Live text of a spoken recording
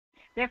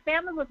Their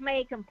family was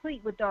made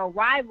complete with the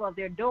arrival of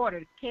their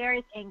daughters,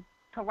 Carris and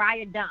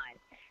Cairrah Dunn.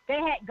 They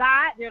had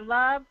God, their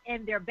love,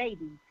 and their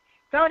babies.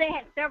 So they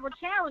had several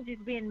challenges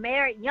being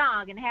married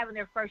young and having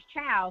their first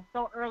child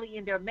so early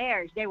in their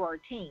marriage. They were a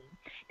team.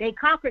 They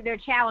conquered their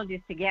challenges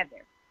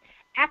together.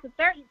 After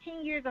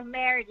 13 years of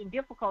marriage and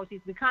difficulties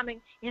becoming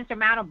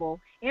insurmountable,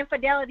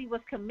 infidelity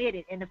was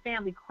committed and the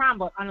family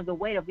crumbled under the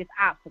weight of its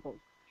obstacles.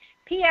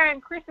 Pierre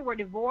and Crystal were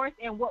divorced,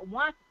 and what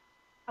once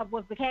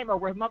became a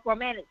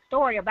romantic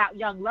story about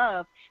young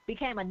love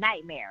became a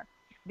nightmare.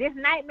 This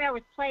nightmare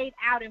was played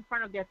out in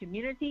front of their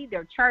community,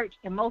 their church,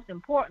 and most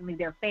importantly,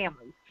 their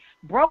families.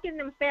 Broken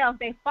themselves,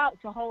 they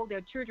fought to hold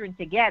their children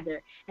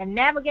together and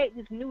navigate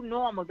this new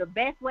normal the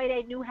best way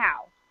they knew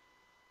how.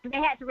 They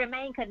had to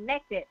remain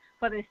connected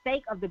for the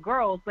sake of the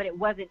girls, but it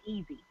wasn't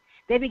easy.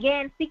 They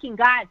began seeking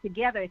God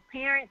together as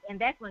parents, and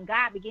that's when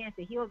God began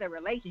to heal their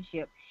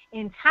relationship.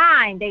 In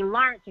time, they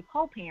learned to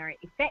co-parent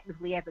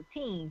effectively as a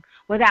team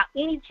without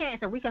any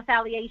chance of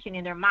reconciliation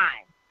in their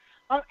minds.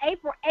 On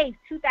April 8,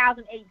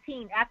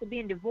 2018, after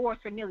being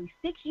divorced for nearly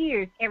 6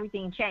 years,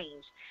 everything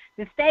changed.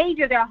 The stage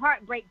of their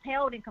heartbreak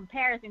paled in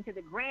comparison to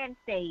the grand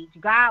stage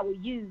God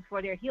would use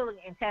for their healing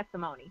and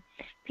testimony.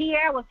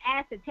 Pierre was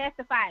asked to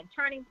testify at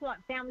Turning Point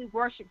Family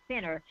Worship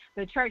Center,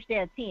 the church they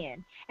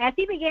attend. As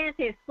he began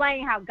to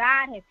explain how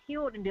God has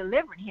healed and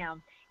delivered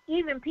him,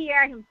 even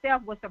Pierre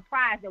himself was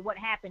surprised at what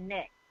happened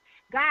next.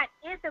 God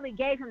instantly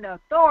gave him the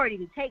authority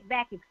to take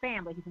back his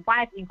family, his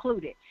wife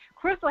included.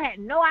 Crystal had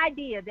no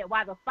idea that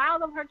while the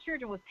father of her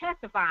children was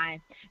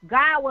testifying,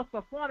 God was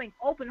performing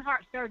open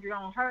heart surgery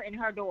on her and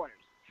her daughters.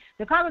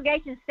 The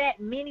congregation sat,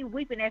 many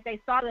weeping as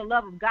they saw the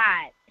love of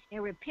God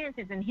and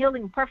repentance and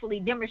healing perfectly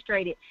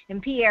demonstrated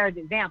in Pierre's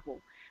example.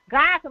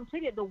 God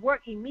completed the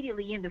work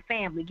immediately in the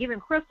family, giving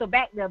Crystal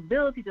back the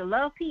ability to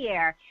love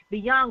Pierre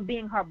beyond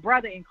being her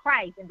brother in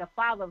Christ and the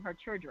father of her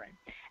children.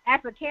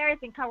 As for Carris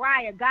and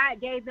Cairrah, God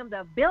gave them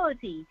the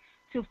ability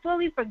to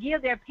fully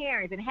forgive their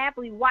parents and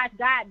happily watch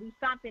God do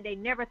something they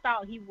never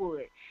thought he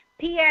would.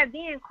 Pierre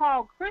then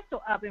called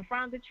Crystal up in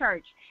front of the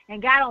church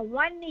and got on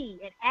one knee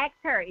and asked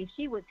her if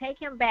she would take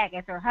him back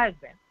as her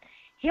husband.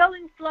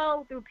 Healing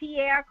flowed through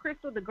Pierre,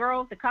 Crystal, the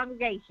girls, the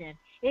congregation.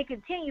 It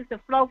continues to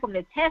flow from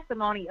the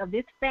testimony of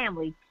this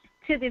family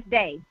to this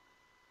day.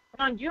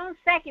 On June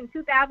 2nd,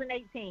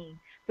 2018,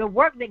 the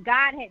work that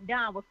God had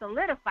done was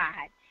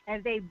solidified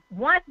as they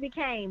once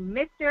became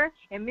Mr.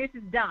 and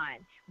Mrs. Dunn.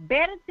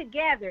 Better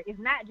Together is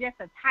not just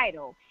a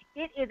title.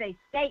 It is a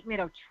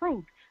statement of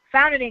truth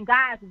founded in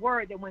God's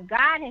word that when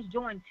God has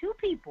joined two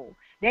people,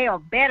 they are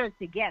better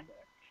together.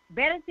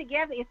 Better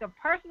Together is a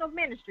personal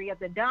ministry of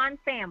the Dunn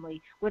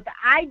family with the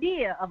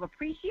idea of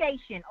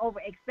appreciation over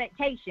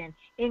expectation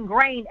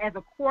ingrained as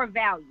a core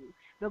value.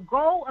 The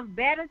goal of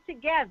Better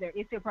Together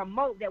is to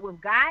promote that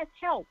with God's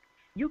help,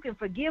 you can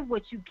forgive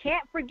what you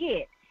can't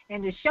forget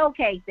and to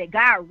showcase that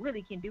God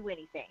really can do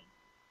anything.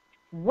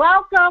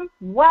 Welcome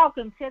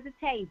to the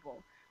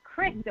table,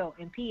 Crystal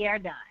and Pierre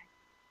Dunn.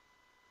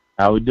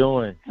 How we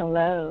doing?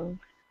 Hello,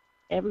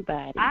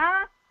 everybody.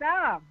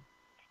 Awesome.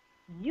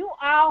 You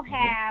all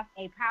have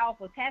a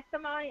powerful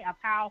testimony, a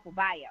powerful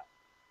bio.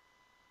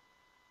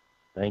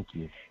 Thank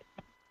you.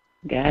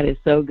 God is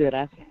so good.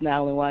 I was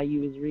smiling while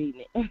you was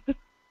reading it.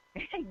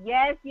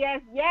 Yes.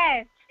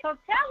 So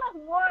tell us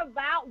more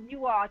about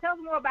you all. Tell us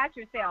more about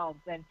yourselves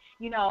and,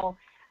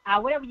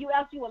 whatever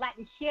else you would like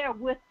to share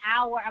with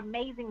our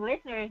amazing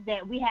listeners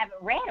that we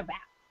haven't read about.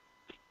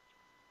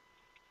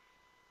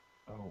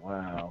 Oh,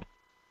 wow.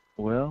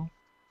 Well,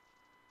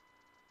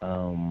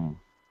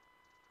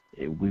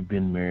 we've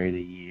been married a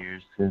year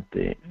since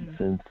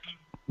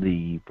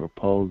the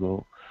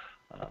proposal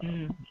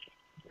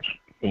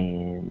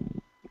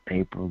in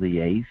April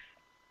the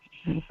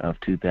 8th of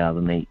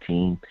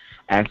 2018.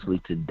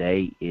 Actually,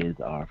 today is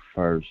our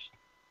first,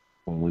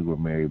 when we were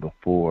married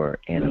before,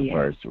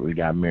 anniversary. Yeah. We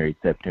got married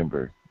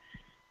September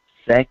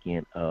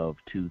 2nd of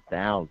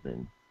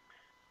 2000,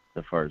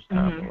 the first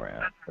time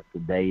around. But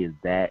today is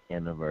that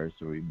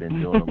anniversary. We've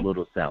been doing a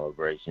little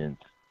celebrations.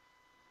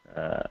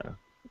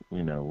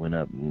 Went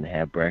up and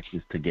had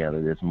breakfast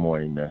together this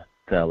morning to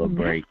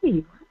celebrate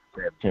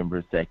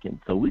September 2nd.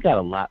 So we have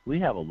a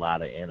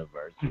lot of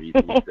anniversaries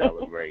we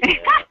celebrate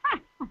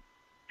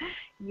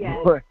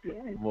now.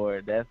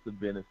 More. That's the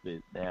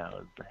benefit now.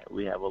 Is that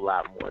we have a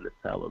lot more to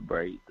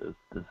celebrate the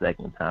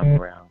second time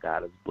around.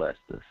 God has blessed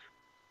us.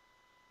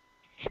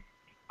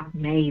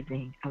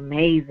 Amazing.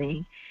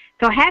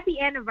 So happy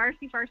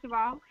anniversary, first of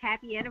all.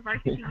 Happy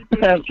anniversary to you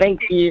too.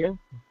 Thank you.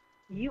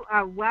 You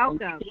are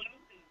welcome.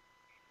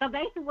 So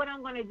basically what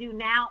I'm going to do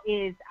now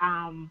is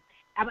I'm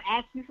going to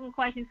ask you some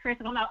questions, Chris.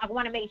 I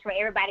want to make sure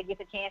everybody gets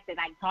a chance to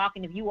talk,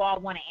 and if you all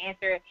want to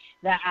answer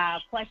the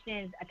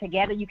questions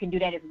together, you can do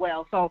that as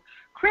well. So,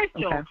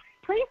 Crystal,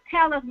 please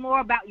tell us more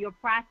about your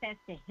process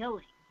to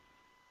healing.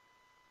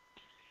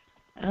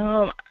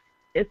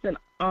 It's an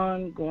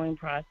ongoing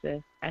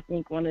process. I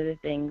think one of the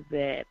things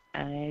that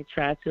I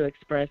try to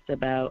express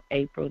about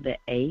April the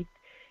 8th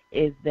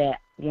is that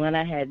when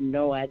I had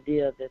no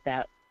idea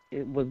that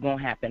it was going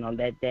to happen on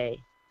that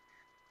day.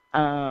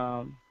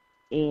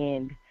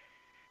 And,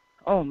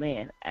 oh,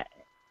 man,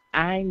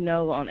 I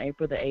know on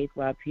April the 8th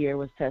while Pierre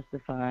was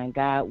testifying,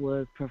 God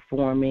was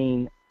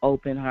performing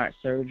open heart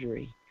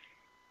surgery.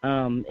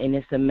 And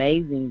it's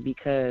amazing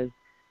because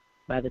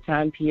by the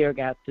time Pierre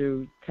got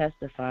through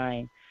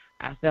testifying,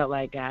 I felt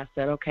like God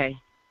said, okay,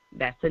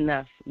 that's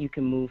enough. You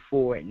can move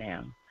forward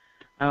now.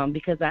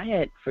 Because I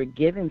had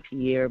forgiven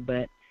Pierre,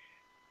 but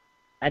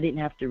I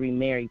didn't have to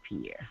remarry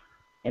Pierre.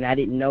 And I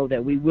didn't know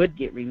that we would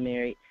get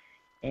remarried.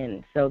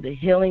 And so the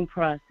healing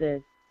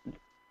process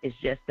is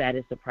just that,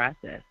 it's a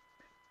process.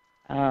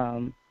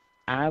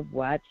 I've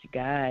watched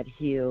God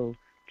heal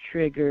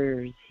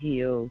triggers,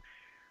 heal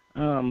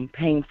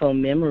painful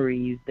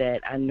memories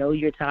that I know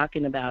you're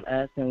talking about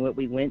us and what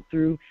we went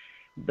through,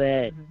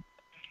 but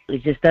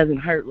it just doesn't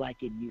hurt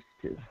like it used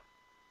to.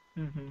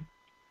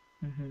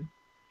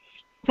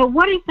 So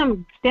what are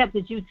some steps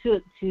that you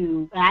took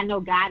to, I know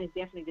God is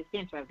definitely the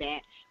center of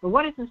that, but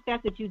what are some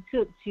steps that you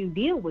took to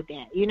deal with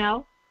that, you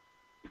know?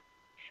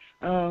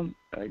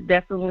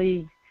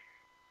 Definitely,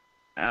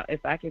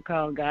 if I could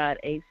call God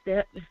a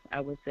step, I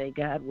would say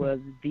God was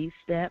the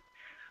step.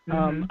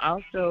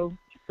 Also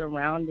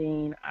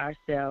surrounding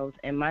ourselves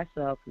and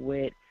myself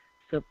with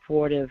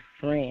supportive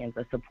friends,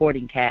 a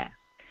supporting cast.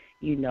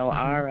 You know,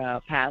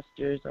 our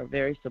pastors are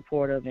very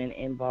supportive and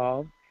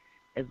involved,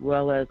 as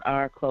well as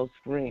our close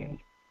friends.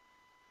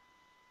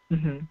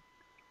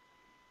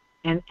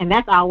 And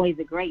that's always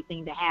a great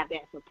thing to have,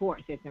 that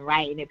support system,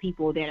 right? And the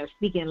people that are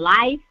speaking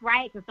life,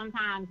 right? Because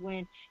sometimes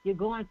when you're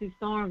going through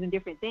storms and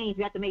different things,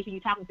 you have to make sure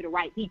you're talking to the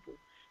right people.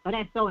 So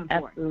that's so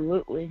important.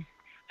 Absolutely.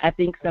 I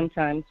think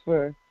sometimes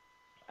for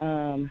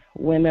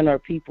women or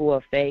people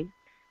of faith,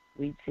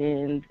 we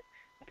tend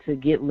to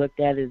get looked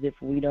at as if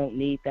we don't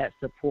need that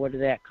support or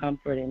that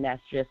comfort, and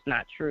that's just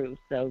not true.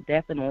 So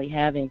definitely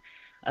having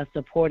a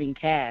supporting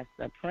cast,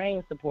 a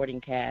praying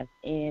supporting cast,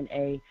 and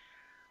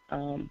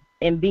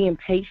being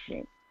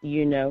patient.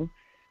 You know,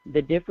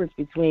 the difference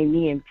between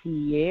me and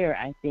Pierre,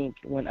 I think,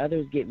 when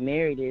others get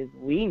married is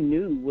we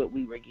knew what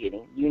we were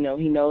getting. You know,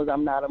 he knows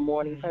I'm not a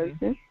morning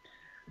person.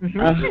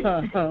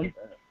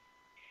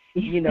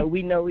 You know,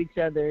 we know each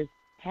other's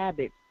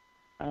habits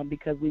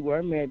because we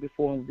were married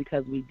before and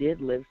because we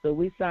did live. So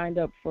we signed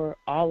up for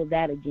all of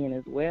that again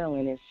as well,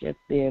 and it's just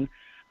been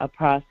a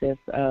process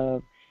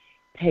of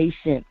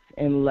patience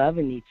and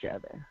loving each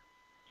other.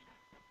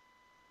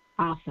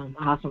 Awesome.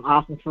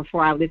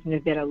 For our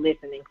listeners that are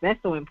listening,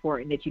 that's so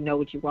important that you know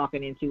what you're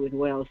walking into as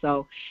well.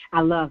 So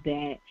I love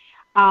that.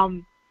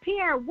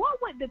 Pierre,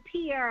 what would the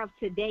Pierre of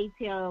today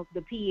tell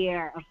the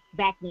Pierre of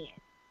back then?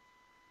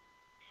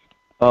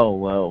 Oh,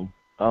 well,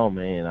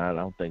 man, I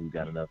don't think we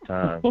got enough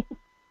time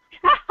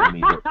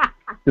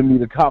for me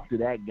to talk to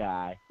that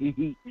guy.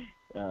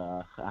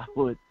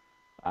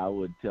 I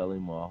would tell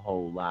him a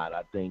whole lot.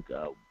 I think,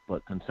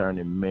 but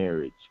concerning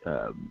marriage,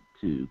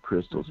 to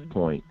Crystal's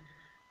point,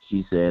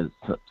 she said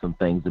some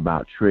things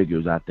about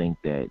triggers. I think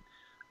that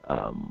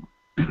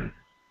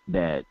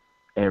that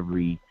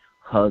every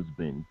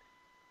husband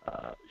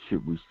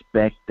should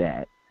respect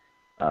that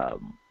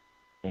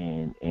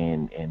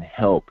and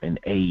help and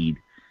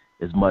aid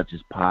as much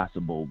as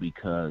possible,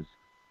 because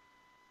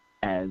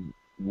as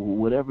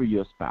whatever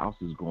your spouse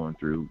is going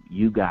through,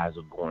 you guys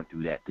are going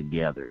through that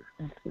together.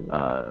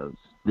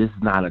 This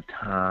is not a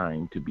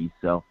time to be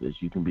selfish.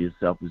 You can be as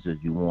selfish as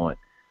you want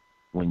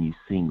when you're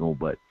single,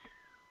 but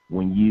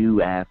when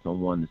you ask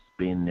someone to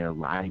spend their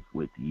life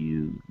with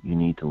you, you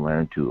need to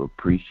learn to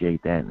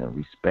appreciate that and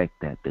respect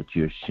that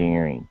you're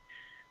sharing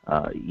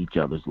each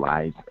other's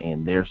lives,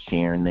 and they're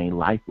sharing their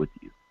life with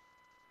you.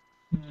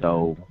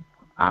 So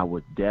I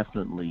would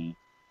definitely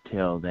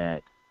tell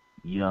that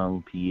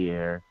young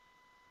Pierre,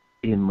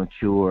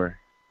 immature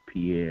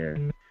Pierre,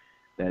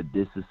 that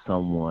this is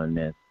someone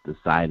that's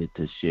decided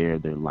to share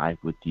their life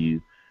with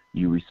you.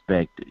 You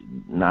respect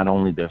not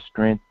only their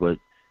strength, but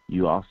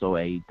you also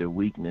aid their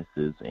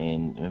weaknesses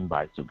and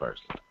vice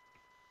versa.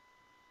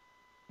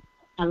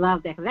 I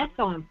love that, because that's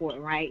so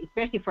important, right?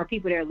 Especially for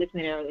people that are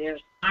listening, they're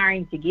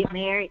aspiring to get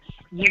married.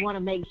 You want to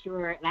make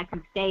sure, like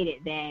you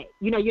stated, that,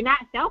 you know, you're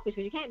not selfish,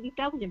 because you can't be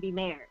selfish and be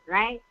married,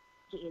 right?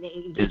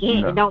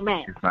 It don't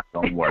matter. It's not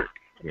going to work.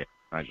 Yeah, it's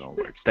not going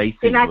to work. Stay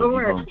single if you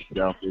want to be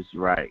selfish,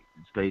 right.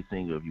 Stay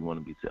single if you want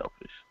to be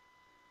selfish.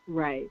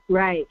 Right.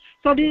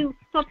 So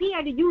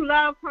Pierre, do you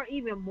love her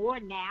even more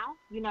now,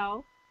 you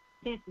know,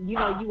 since, you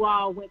know, you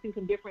all went through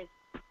some different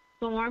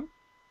storms?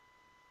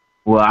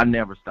 Well, I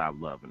never stopped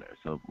loving her,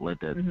 so let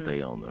that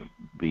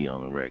be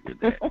on the record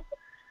that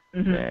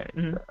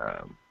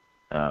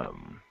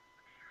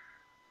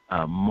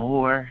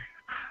more,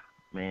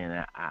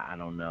 man, I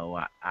don't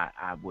know.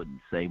 I wouldn't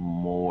say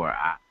more.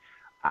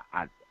 I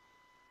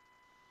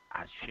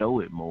show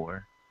it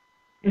more.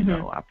 You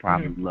know, I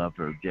probably love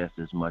her just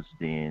as much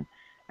then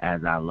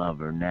as I love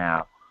her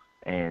now.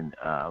 And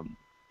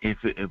if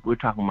we're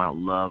talking about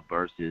love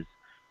versus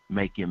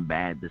making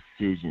bad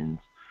decisions,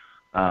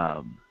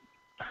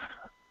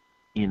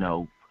 you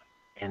know,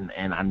 and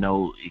I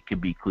know it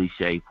could be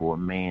cliche for a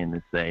man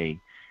to say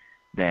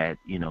that,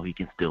 you know, he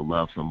can still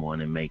love someone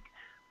and make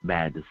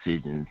bad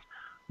decisions,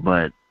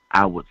 but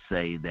I would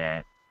say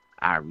that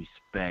I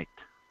respect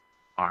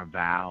our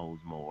vows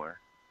more.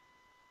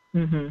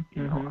 You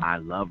know, I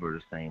love her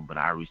the same, but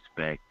I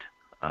respect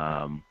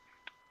um,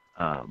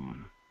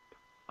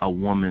 a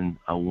woman's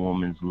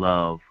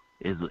love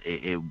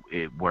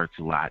it works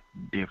a lot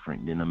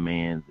different than a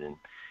man's,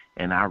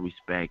 and I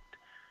respect,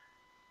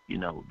 you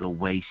know, the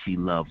way she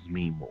loves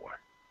me more.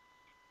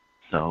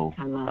 So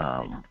I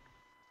love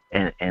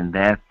and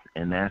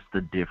that's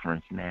the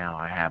difference now.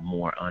 I have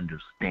more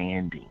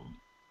understanding,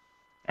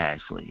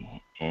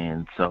 actually,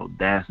 and so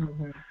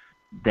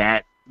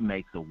that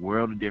makes a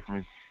world of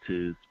difference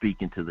to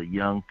speaking to the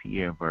young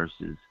Pierre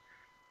versus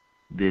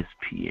this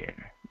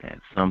Pierre. That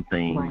some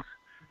things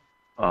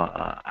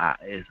I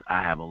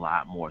have a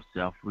lot more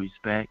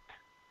self-respect.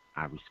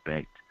 I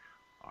respect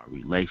our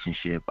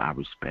relationship. I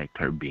respect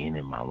her being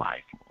in my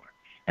life more,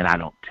 and I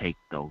don't take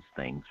those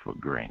things for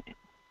granted.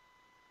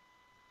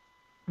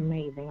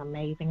 Amazing.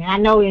 And I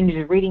know in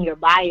just reading your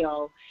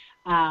bio,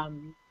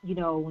 you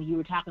know, when you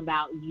were talking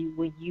about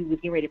when you was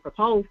getting ready to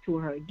propose to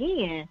her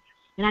again,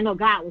 and I know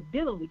God was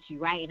dealing with you,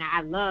 right? And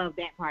I love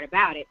that part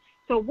about it.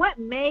 So what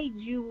made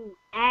you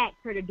ask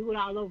her to do it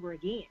all over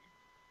again?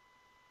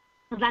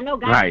 Because I know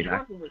God is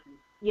working with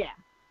you.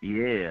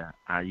 Yeah,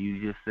 you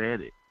just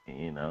said it.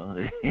 You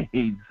know,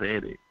 he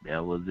said it.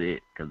 That was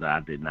it, because I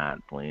did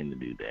not plan to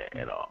do that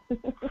at all.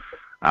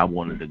 I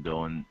wanted to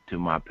go into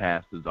my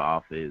pastor's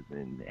office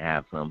and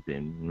have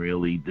something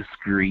really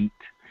discreet,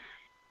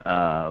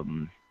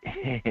 and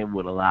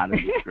with a lot of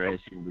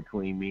discretion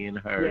between me and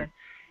her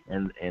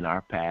and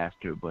our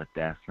pastor, but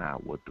that's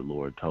not what the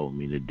Lord told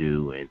me to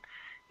do. And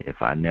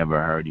if I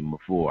never heard him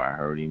before, I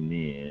heard him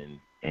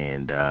then.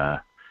 And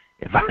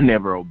if I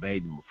never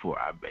obeyed him before,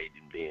 I obeyed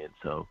him then.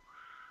 So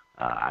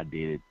I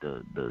did it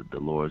the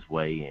Lord's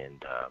way,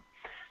 and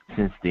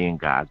since then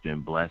God's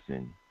been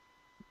blessing.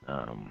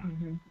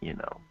 You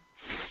know,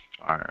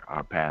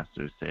 our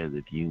pastor says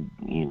if you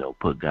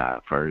put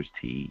God first,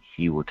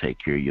 he will take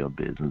care of your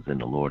business, and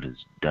the Lord has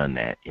done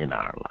that in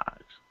our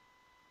lives.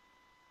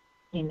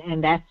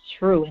 And that's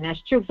true,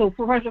 So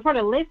for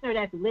the listener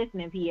that's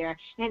listening, Pierre,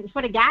 and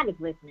for the guy that's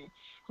listening,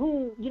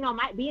 who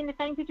might be in the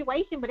same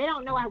situation, but they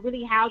don't know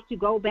really how to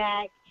go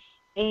back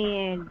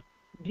and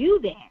do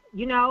that,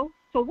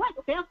 So what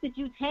steps did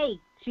you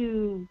take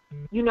to,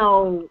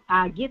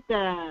 get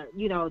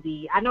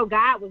the I know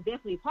God was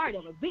definitely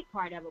a big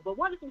part of it, but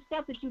what are some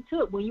steps that you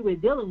took when you were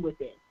dealing with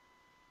this?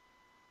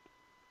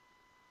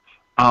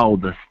 Oh,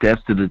 the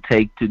steps to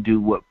take to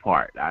do what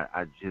part?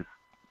 I just,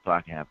 so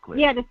I can have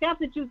clarity. Yeah, the steps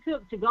that you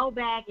took to go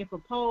back and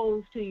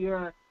propose to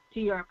your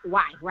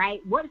wife,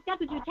 right? What steps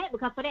did you take?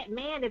 Because for that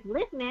man that's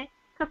listening,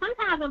 because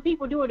sometimes when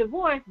people do a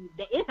divorce,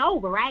 it's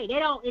over, right? They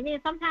don't, and then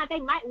sometimes they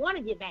might want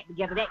to get back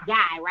together, that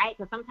guy, right?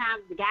 Because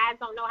sometimes the guys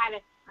don't know how to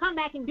come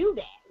back and do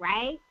that,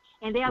 right?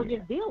 And they'll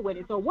just deal with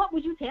it. So what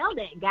would you tell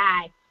that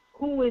guy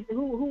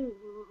who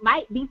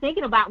might be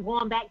thinking about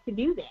going back to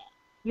do that?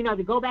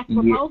 To go back and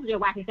propose to their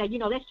wife and say,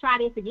 let's try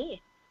this again.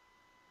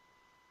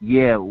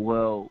 Yeah,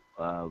 well,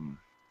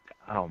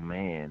 oh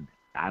man,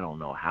 I don't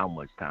know how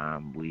much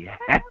time we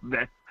have.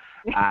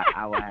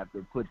 I will have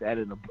to put that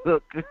in a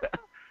book.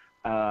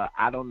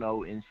 I don't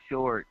know. In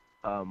short,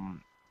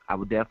 I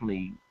would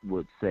definitely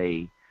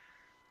say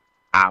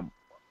I'm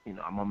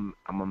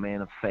a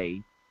man of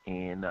faith,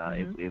 and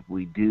if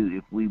we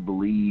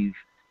believe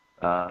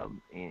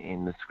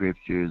in the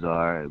scriptures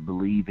or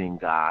believe in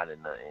God,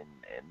 and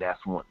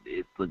that's one.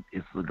 It's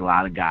a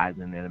lot of guys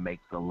in there that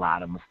makes a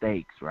lot of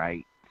mistakes,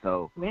 right?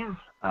 So,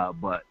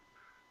 but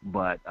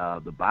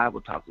the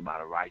Bible talks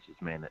about a righteous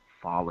man that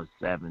falleth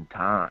 7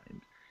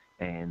 times,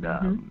 and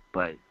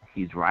but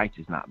he's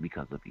righteous not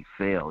because he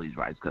failed. He's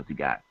righteous because he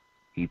got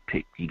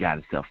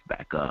himself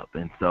back up.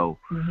 And so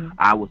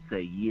I would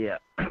say,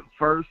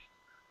 first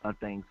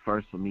things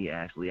first for me,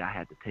 Ashley, I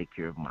had to take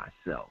care of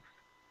myself.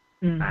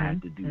 I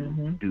had to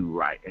do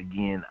right.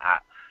 Again,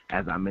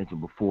 as I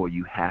mentioned before,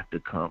 you have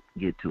to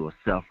get to a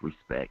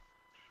self-respect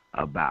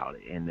about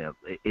it. And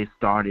it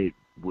started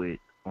with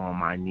on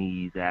my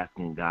knees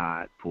asking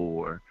God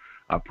for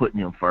putting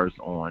him first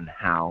on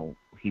how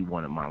he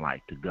wanted my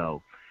life to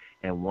go.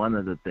 And one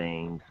of the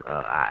things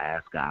I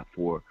asked God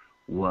for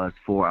was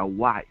for a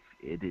wife.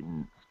 It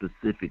didn't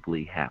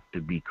specifically have to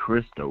be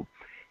Crystal.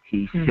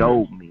 He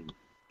showed me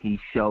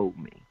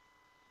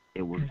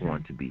it was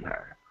going to be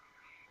her.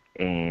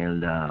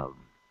 And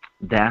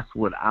that's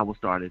what I would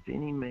start. If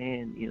any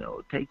man,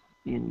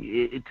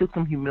 it took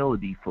some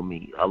humility for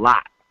me,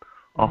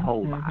 a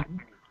whole lot.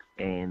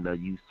 And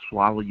you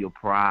swallow your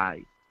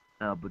pride,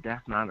 but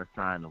that's not a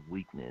sign of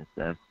weakness.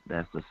 That's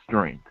a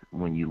strength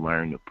when you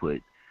learn to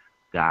put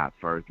God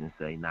first and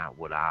say, not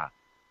what I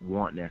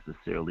want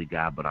necessarily,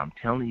 God, but I'm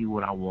telling you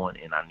what I want,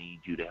 and I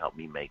need you to help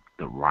me make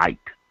the right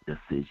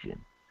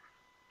decision.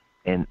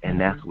 And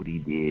that's what he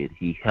did.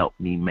 He helped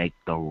me make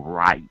the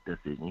right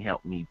decision. He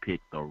helped me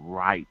pick the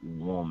right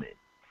woman.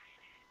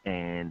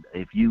 And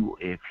if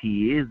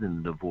he is in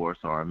a divorce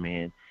or a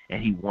man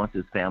and he wants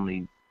his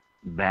family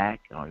back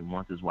or he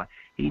wants his wife,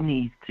 he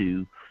needs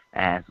to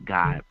ask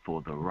God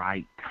for the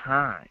right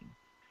time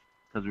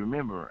Because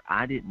remember,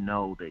 I didn't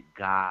know that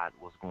God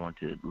was going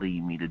to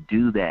lead me to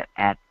do that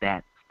at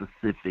that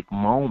specific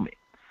moment.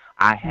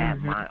 I had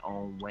my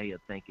own way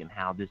of thinking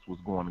how this was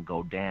going to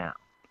go down,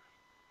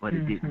 but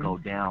it didn't go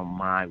down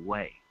my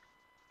way.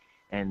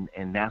 And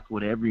that's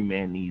what every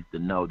man needs to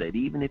know, that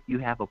even if you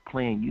have a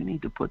plan, you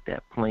need to put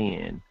that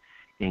plan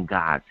in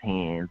God's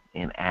hands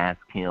and ask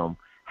him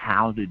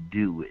how to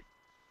do it.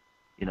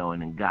 You know,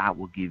 and then God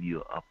will give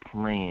you a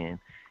plan,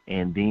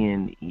 and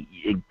then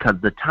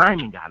because the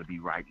timing got to be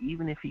right.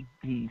 Even if he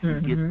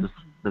gets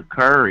the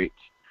courage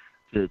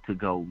to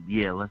go,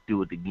 yeah, let's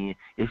do it again.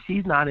 If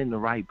she's not in the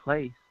right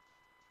place,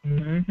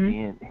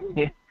 then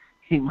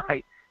he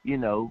might, you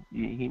know,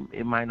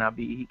 it might not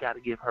be. He got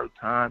to give her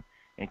time.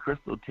 And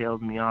Crystal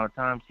tells me all the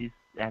time, she's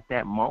at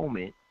that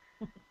moment,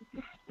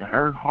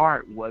 her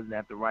heart wasn't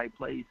at the right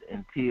place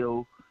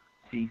until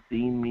she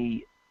seen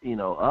me, you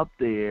know, up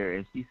there,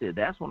 and she said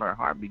that's when her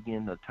heart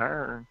began to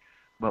turn.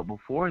 But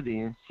before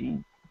then,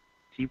 she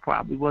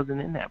probably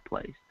wasn't in that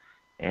place.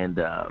 And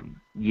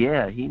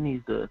he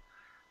needs to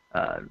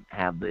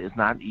have the. It's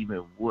not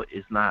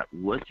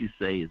what you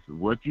say. It's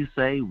what you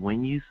say,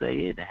 when you say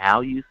it,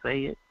 how you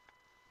say it.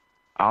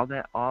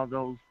 All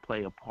those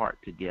play a part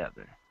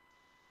together.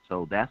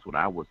 So that's what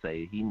I would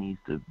say. He needs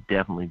to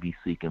definitely be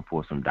seeking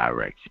for some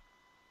direction.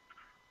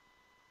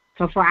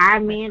 So for our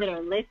men that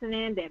are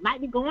listening that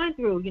might be going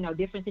through, you know,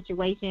 different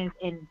situations,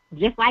 and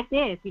just like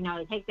this, you know,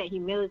 it takes that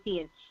humility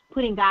and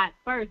putting God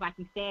first, like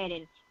you said,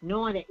 and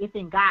knowing that it's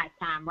in God's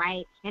time,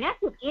 right? And that's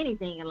with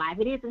anything in life.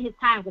 It is in his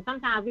time, because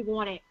sometimes we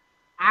want it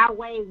our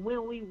way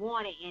when we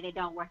want it, and it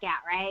don't work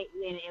out, right?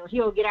 And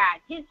he'll get our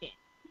attention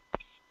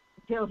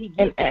until he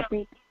gets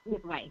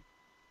his way.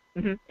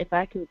 If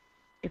I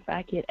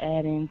could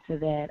add into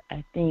that,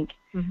 I think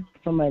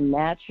from a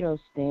natural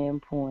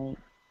standpoint,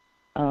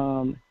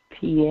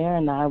 Pierre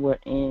and I were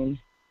in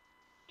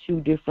two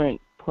different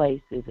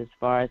places as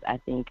far as I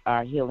think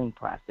our healing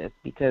process,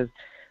 because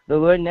the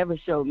Lord never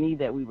showed me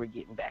that we were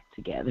getting back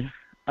together.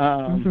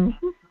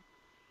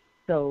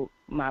 So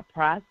my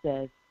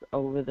process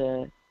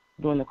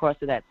during the course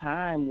of that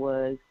time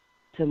was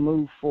to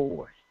move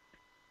forward.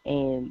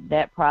 And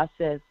that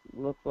process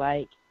looked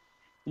like,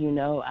 you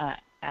know, I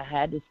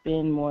had to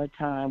spend more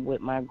time with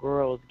my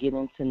girls,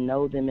 getting to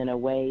know them in a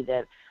way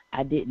that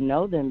I didn't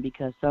know them,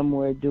 because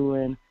somewhere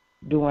during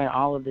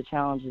all of the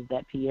challenges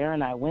that Pierre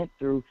and I went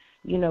through,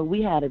 you know,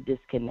 we had a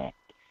disconnect.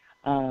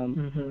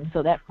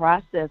 So that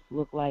process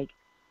looked like,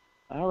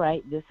 all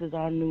right, this is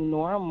our new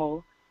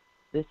normal.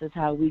 This is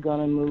how we're going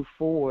to move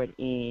forward.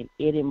 And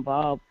it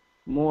involved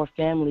more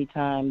family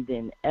time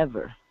than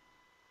ever.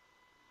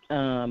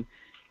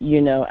 You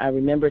know, I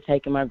remember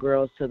taking my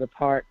girls to the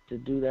park to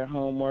do their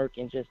homework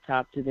and just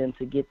talk to them,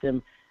 to get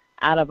them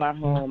out of our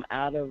home,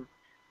 out of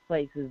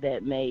places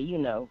that may, you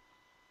know,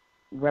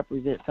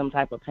 represent some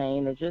type of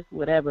pain or just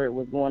whatever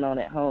was going on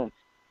at home.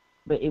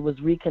 But it was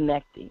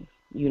reconnecting.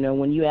 You know,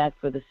 when you ask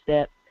for the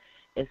steps,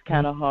 it's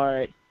kind of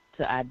hard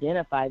to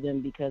identify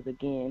them, because,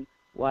 again,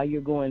 while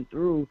you're going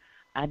through,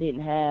 I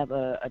didn't have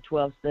a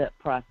 12-step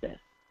process.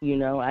 You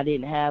know, I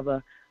didn't have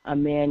a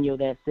manual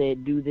that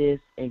said do this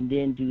and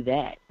then do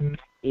that.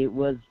 It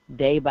was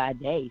day by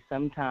day,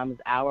 sometimes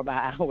hour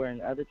by hour,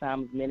 and other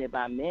times minute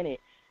by minute.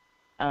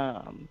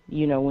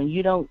 You know, when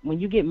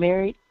you get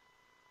married,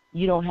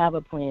 you don't have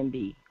a plan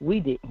B. We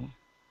didn't.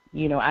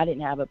 You know, I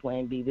didn't have a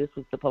plan B. This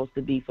was supposed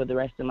to be for the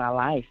rest of my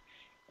life.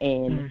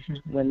 And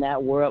when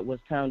that world was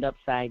turned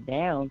upside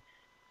down,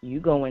 you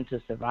go into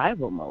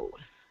survival mode.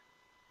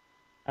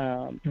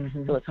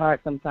 So it's hard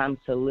sometimes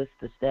to list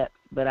the steps,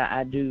 but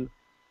I do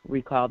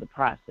recall the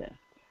process.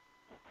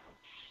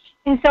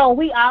 And so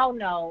we all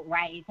know,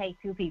 right, it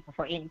takes two people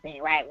for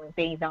anything, right? When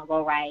things don't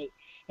go right,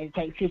 it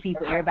takes two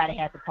people. Everybody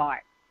has a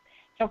part.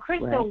 So,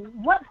 Crystal,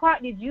 what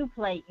part did you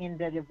play in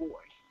the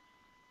divorce?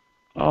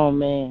 Oh,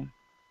 man.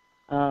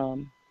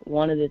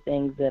 One of the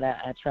things that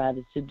I try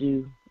to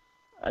do,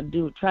 I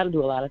try to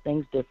do a lot of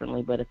things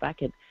differently, but if I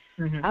could,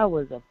 I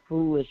was a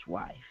foolish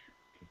wife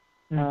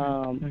in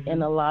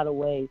a lot of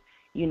ways.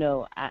 You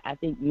know, I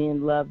think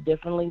men love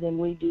differently than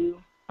we do.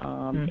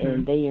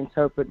 And they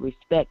interpret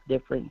respect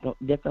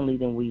differently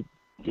than we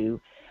do.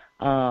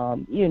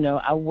 You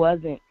know, I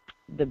wasn't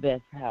the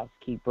best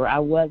housekeeper. I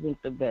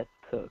wasn't the best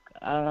cook.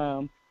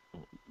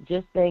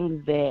 Just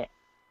things that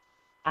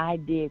I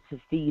did to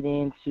feed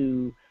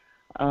into,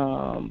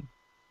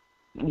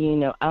 you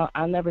know,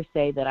 I'll never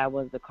say that I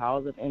was the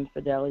cause of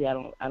infidelity.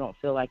 I don't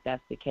feel like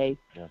that's the case.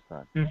 That's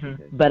not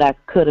But I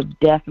could have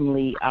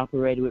definitely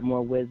operated with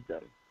more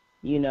wisdom.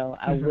 You know,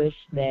 I wish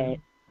that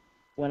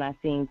when I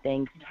seen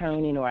things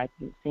turning or I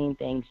seen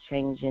things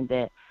changing,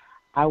 that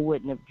I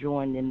wouldn't have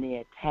joined in the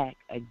attack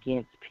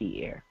against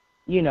Pierre.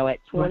 You know, at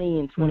 20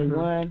 and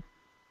 21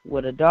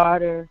 with a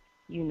daughter,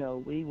 you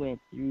know, we went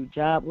through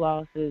job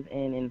losses,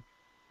 and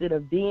instead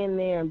of being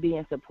there and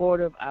being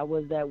supportive, I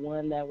was that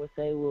one that would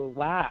say, well,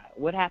 why?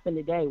 What happened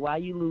today? Why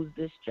you lose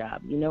this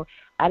job? You know,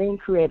 I didn't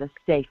create a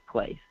safe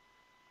place.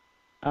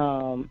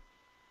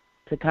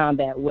 to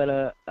combat what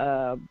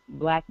a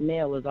black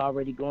male is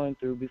already going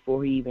through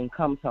before he even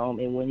comes home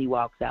and when he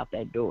walks out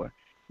that door.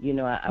 You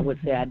know, I would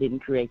say I didn't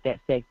create that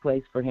safe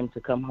place for him to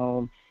come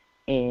home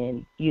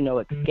and, you know,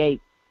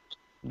 escape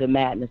the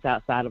madness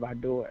outside of our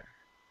door.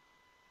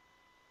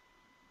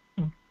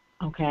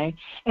 Okay.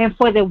 And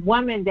for the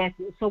woman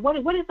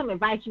what is some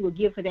advice you would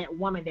give for that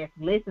woman that's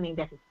listening,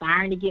 that's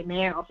aspiring to get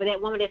married, or for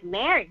that woman that's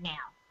married now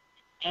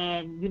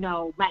and, you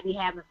know, might be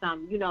having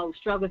some, you know,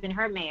 struggles in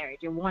her marriage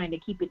and wanting to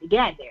keep it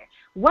together?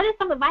 What is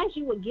some advice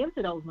you would give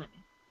to those women?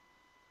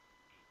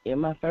 Yeah,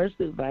 my first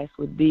advice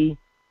would be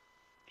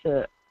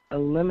to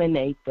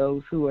eliminate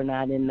those who are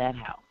not in that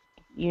house.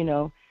 You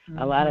know,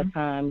 a lot of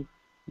times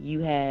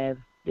you have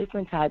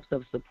different types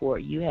of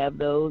support. You have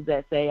those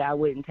that say, I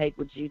wouldn't take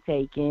what you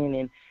taking,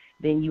 and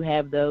then you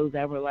have those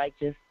that were like,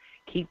 just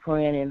keep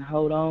praying and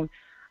hold on.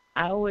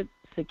 I would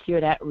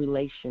secure that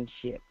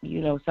relationship.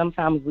 You know,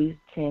 sometimes we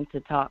tend to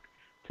talk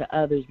to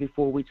others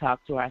before we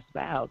talk to our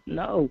spouse.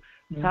 No,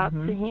 talk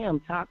to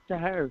him, talk to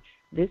her.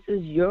 This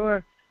is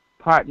your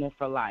partner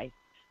for life.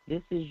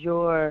 This is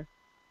the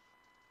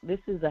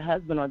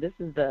husband, or this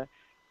is the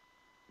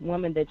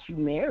woman that you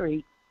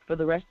married for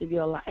the rest of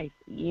your life.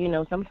 You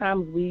know,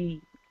 sometimes we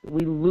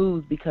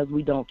lose because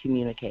we don't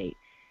communicate.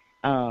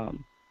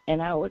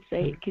 And I would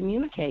say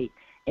communicate,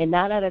 and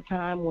not at a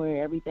time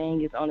where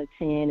everything is on a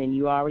 10 and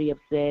you're already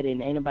upset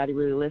and ain't nobody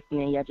really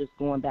listening. You're just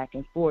going back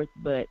and forth.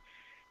 But,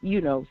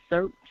 you know,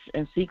 search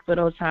and seek for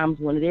those times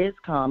when it is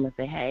calm and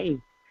say, hey,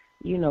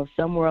 you know,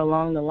 somewhere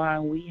along the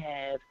line we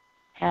have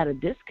had a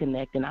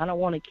disconnect, and I don't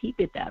want to keep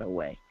it that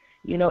way.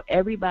 You know,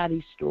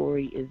 everybody's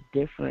story is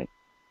different,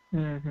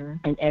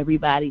 and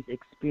everybody's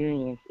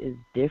experience is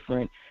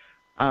different.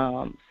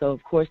 So,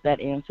 of course,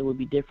 that answer would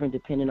be different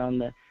depending on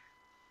the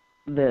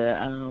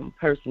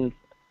person's,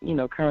 you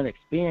know, current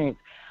experience.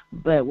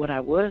 But what I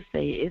would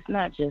say, it's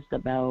not just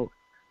about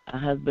a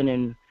husband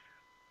and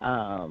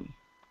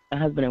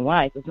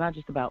wife. It's not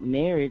just about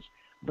marriage,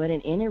 but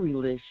in any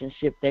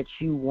relationship that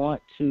you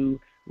want to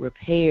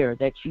repair,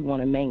 that you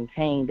want to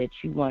maintain, that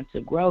you want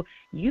to grow,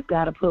 you've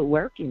got to put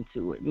work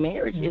into it.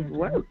 Marriage is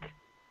work.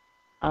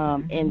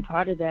 And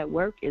part of that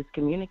work is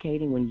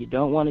communicating when you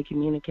don't want to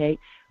communicate,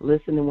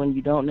 listening when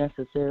you don't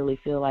necessarily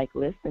feel like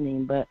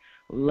listening, but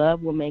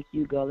love will make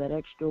you go that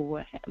extra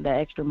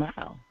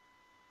mile.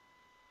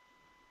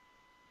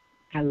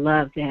 I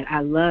love that.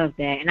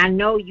 And I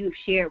know you've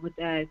shared with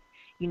us,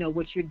 you know,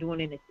 what you're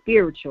doing in the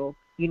spiritual,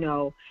 you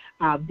know,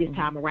 this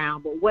time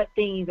around, but what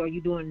things are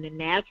you doing in the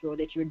natural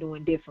that you're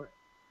doing different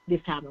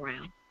this time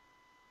around?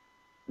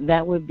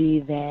 That would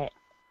be that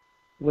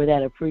where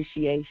that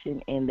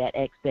appreciation and that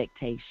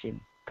expectation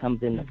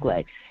comes into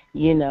play.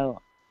 You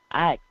know,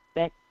 I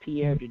expect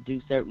Pierre to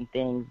do certain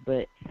things,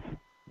 but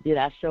did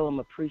I show him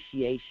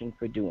appreciation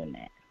for doing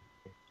that?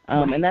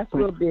 And that's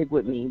real big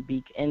with me.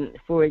 And,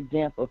 for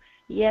example,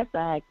 yes,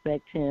 I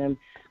expect him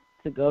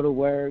to go to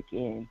work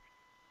and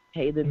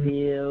pay the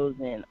bills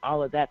and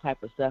all of that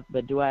type of stuff,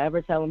 but do I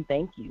ever tell him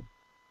thank you?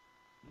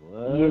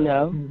 What? You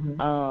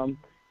know?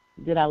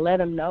 Did I let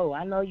him know,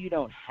 I know you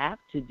don't have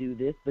to do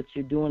this, but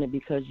you're doing it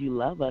because you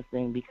love us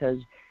and because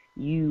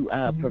you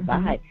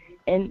provide.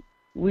 And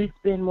we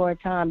spend more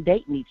time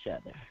dating each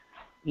other.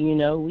 You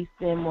know, we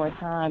spend more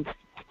time.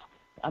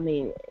 I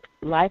mean,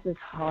 life is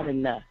hard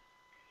enough.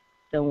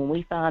 So when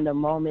we find a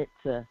moment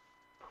to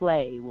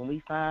play, when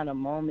we find a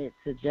moment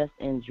to just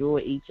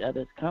enjoy each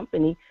other's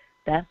company,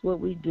 that's what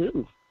we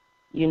do.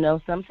 You know,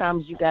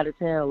 sometimes you got to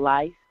tell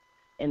life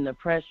and the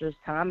pressures,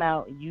 time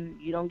out.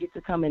 You don't get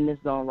to come in this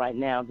zone right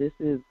now. This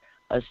is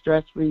a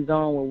stress-free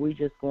zone where we're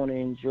just going to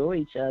enjoy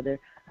each other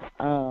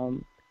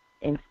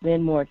and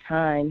spend more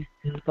time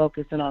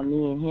focusing on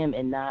me and him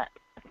and not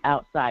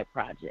outside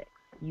projects.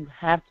 You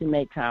have to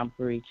make time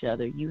for each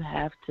other. You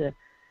have to,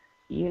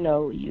 you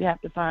know, you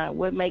have to find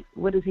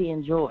what does he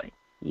enjoy.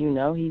 You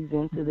know, he's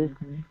into this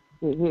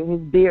his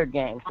beard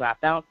game. So I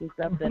found some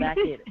stuff that I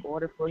could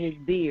order for his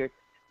beard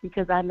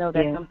because I know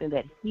that's something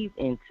that he's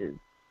into.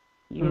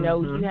 You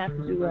know, you have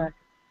to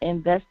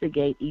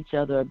investigate each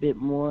other a bit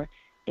more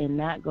and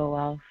not go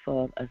off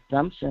of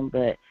assumption,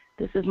 but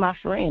this is my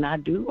friend. I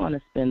do want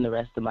to spend the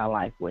rest of my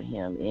life with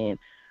him, and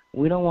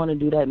we don't want to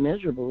do that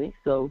miserably.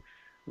 So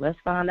let's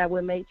find out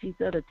what makes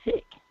each other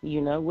tick. You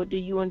know, what do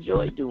you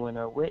enjoy doing,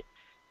 or what?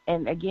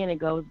 And again, it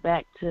goes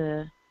back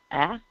to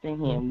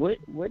asking him,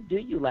 what do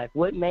you like?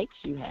 What makes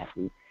you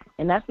happy?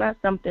 And that's not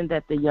something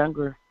that the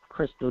younger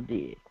Crystal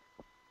did.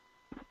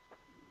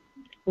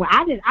 Well,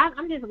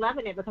 I'm just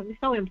loving it because it's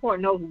so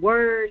important. Those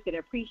words, that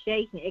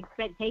appreciation,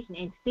 expectation,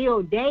 and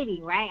still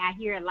dating, right? I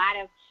hear a lot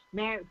of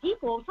married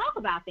people talk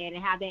about that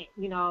and how that,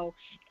 you know,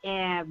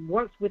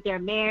 works with their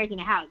marriage and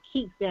how it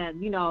keeps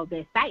them, you know, the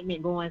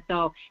excitement going.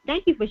 So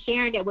thank you for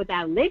sharing that with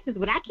our listeners.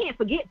 But I can't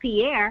forget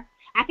Pierre.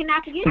 I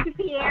cannot forget you,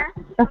 Pierre.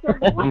 So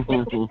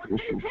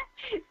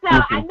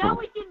I know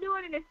what you're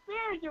doing in the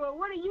spiritual, but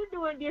what are you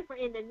doing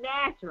different in the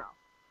natural?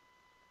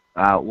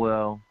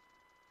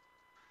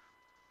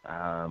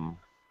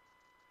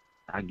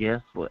 I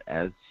guess,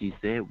 as she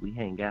said, we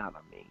hang out.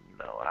 I mean, you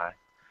know,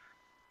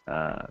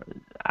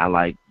 I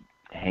like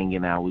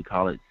hanging out. We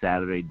call it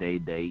Saturday day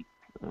date,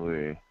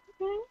 where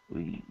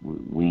we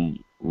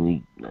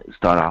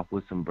start off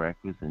with some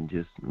breakfast and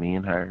just me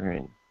and her.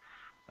 And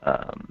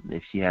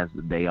if she has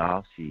the day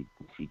off, she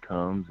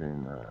comes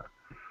and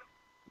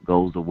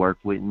goes to work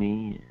with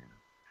me.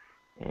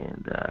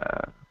 And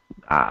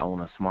I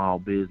own a small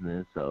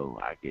business, so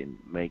I can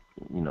make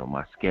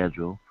my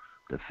schedule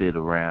to fit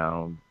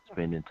around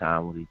spending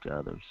time with each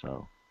other.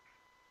 So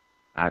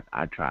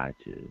I try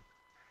to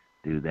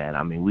do that.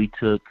 I mean, we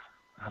took,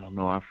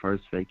 our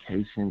first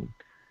vacation,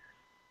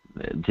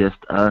 just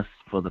us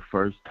for the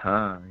first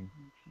time.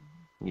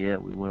 Yeah,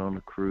 we went on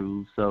a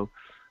cruise. So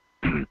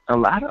a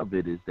lot of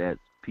it is that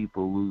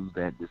people lose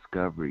that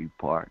discovery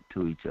part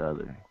to each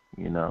other,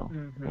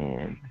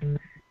 Mm-hmm.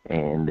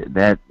 and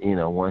that,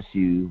 once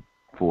you,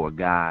 for a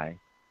guy,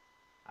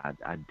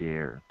 I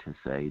dare to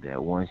say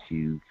that once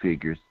you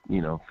figure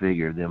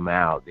them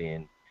out,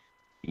 then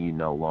it's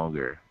no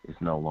longer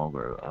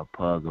a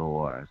puzzle,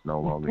 or it's no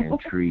longer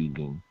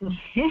intriguing.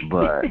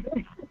 But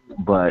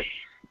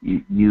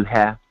you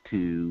have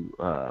to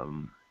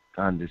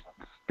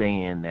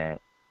understand that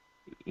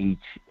each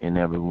and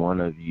every one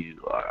of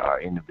you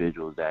are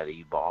individuals that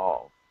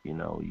evolve.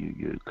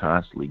 You're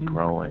constantly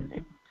growing.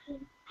 And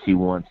she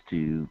wants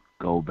to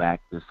go back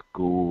to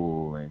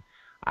school, and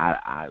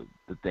I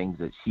the things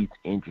that she's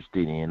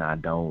interested in, I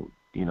don't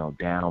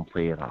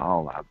downplay at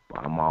all.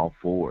 I'm all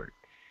for it.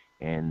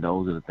 And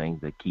those are the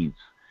things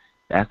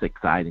that's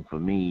exciting for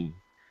me,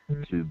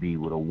 to be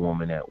with a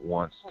woman that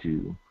wants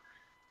to,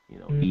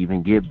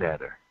 even get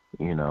better.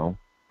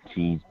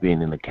 She's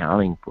been in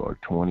accounting for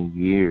 20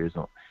 years,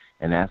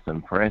 and that's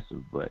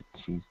impressive, but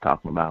she's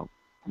talking about,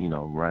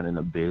 running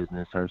a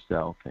business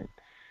herself and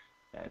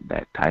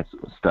that type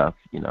of stuff,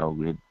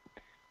 with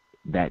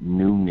that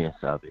newness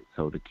of it.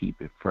 So to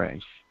keep it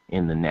fresh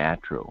in the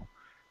natural,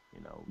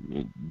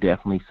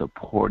 definitely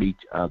support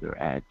each other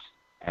as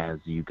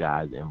you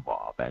guys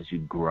evolve, as you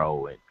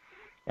grow, and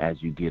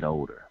as you get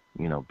older.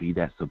 Be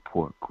that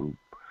support group,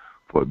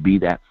 be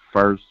that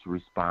first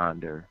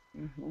responder,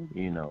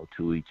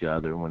 to each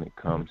other when it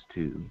comes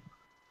to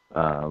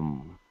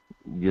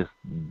just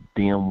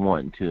them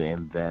wanting to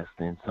invest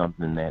in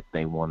something that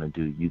they want to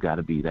do. You got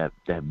to be that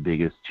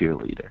biggest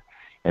cheerleader,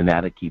 and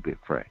that'll keep it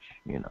fresh.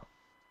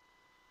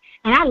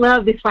 And I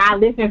love this for our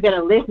listeners that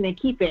are listening.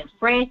 Keep it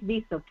fresh,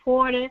 be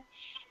supportive.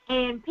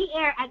 And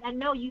Pierre, I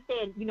know you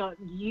said,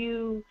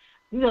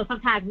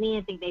 sometimes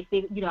men think they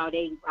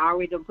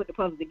already done put the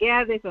puzzle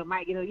together, so it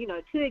might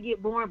it could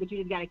get boring, but you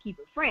just got to keep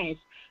it fresh.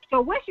 So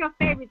what's your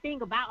favorite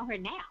thing about her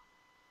now?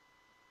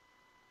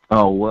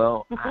 Oh,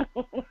 well, I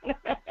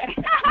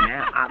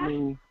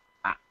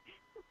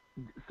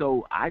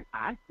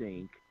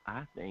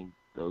think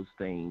those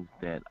things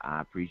that I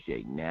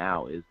appreciate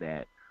now is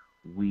that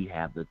we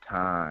have the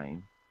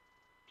time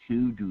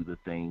to do the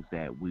things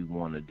that we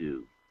want to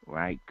do,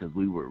 right? Because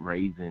we were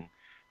raising,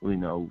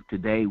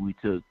 today we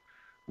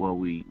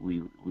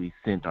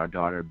sent our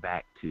daughter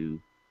back to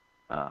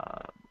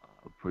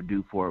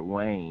Purdue, Fort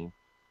Wayne,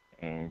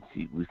 and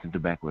we sent her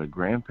back with her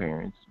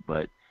grandparents.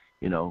 But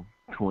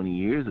 20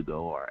 years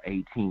ago or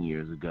 18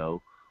 years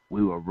ago,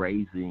 we were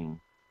raising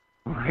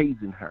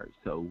her.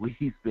 So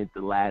we spent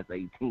the last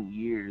 18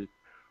 years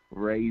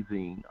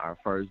raising our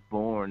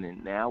firstborn,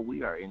 and now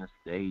we are in a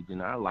stage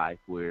in our life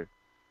where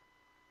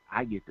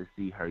I get to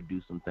see her do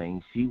some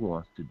things she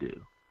wants to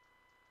do,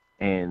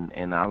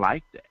 and I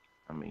like that.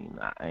 I mean,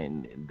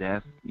 and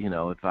that's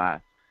if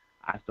I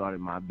started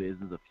my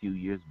business a few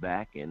years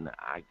back, and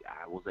I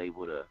was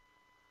able to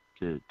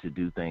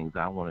do things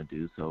I want to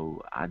do.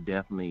 So I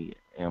definitely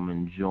am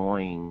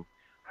enjoying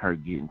her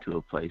getting to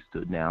a place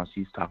to now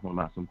she's talking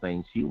about some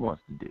things she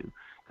wants to do,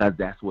 because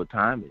that's what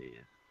time it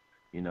is.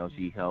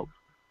 She helps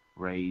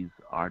raise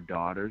our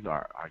daughters.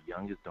 Our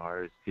youngest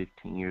daughter is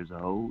 15 years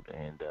old,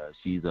 and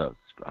she's a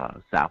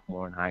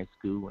sophomore in high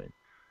school, and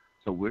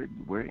so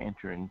we're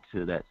entering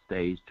to that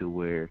stage to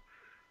where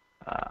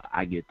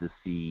I get to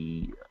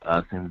see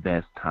us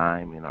invest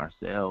time in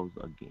ourselves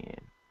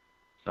again.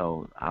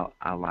 So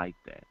I like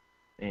that,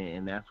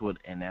 and that's what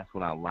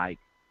I like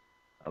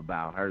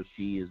about her.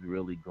 She is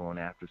really going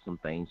after some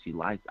things she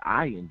likes.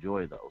 I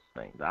enjoy those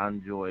things. I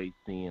enjoy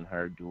seeing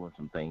her doing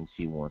some things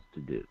she wants to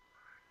do.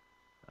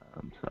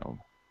 So,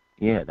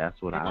 yeah,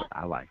 that's what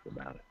I like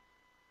about it.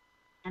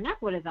 And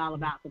that's what it's all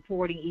about,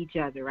 supporting each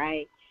other,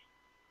 right?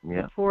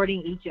 Yeah.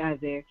 Supporting each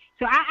other.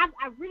 So I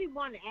really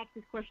want to ask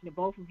this question to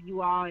both of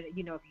you all. If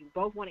you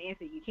both want to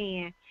answer, you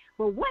can.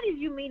 But what did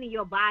you mean in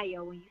your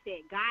bio when you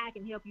said God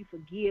can help you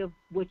forgive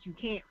what you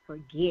can't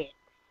forget?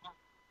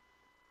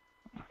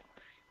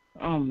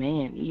 Oh,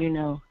 man,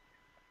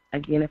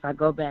 again, if I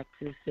go back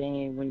to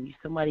saying when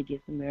somebody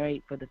gets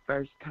married for the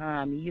first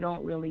time, you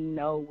don't really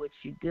know what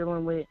you're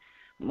dealing with.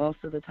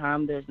 Most of the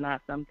time, there's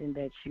not something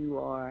that you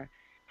are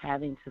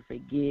having to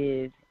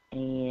forgive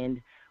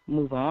and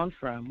move on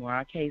from. Where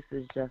our case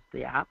is just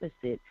the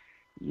opposite.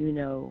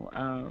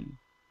 Getting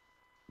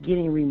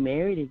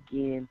remarried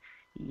again,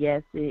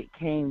 yes, it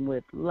came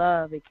with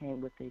love, it came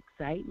with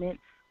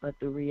excitement, but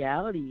the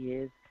reality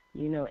is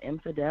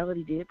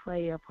infidelity did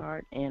play a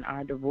part in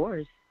our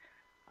divorce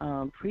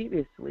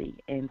previously.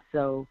 And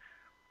so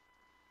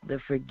the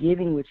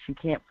forgiving which you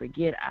can't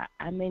forget,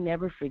 I may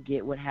never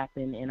forget what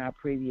happened in our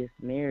previous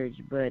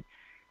marriage, but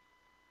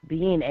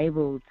being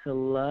able to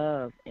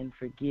love and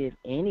forgive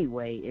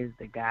anyway is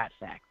the God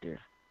factor.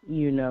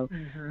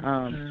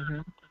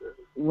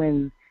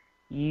 When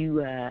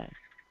you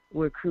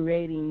we're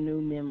creating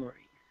new memories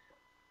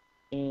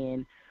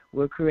and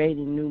we're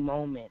creating new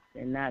moments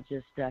and not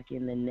just stuck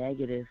in the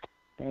negative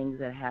things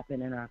that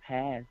happened in our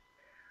past.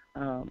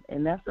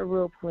 And that's a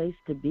real place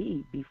to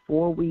be.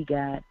 Before we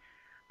got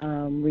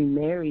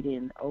remarried,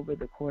 and over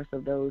the course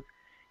of those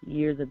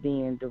years of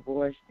being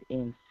divorced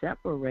and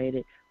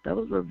separated,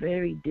 those were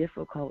very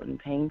difficult and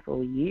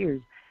painful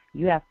years.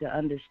 You have to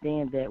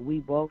understand that we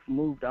both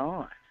moved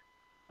on.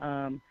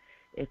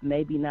 If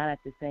maybe not at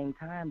the same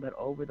time, but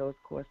over those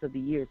course of the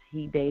years,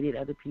 he dated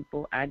other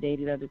people, I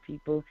dated other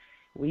people.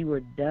 We were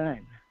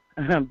done,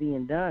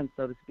 being done,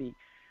 so to speak.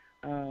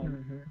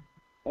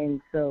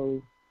 And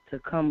so to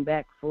come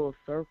back full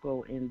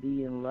circle and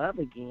be in love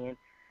again,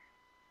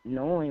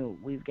 knowing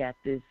we've got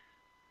this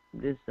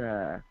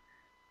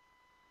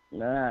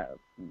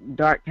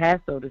dark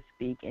past, so to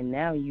speak, and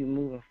now you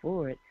moving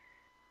forward,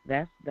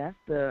 that's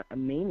the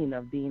meaning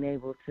of being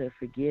able to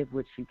forgive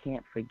what you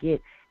can't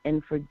forget.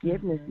 And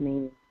forgiveness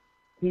means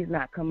he's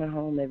not coming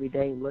home every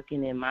day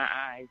looking in my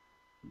eyes,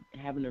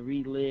 having to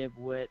relive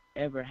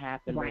whatever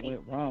happened or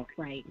went wrong.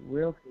 Right.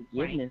 Real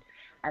forgiveness.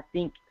 Right. I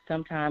think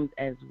sometimes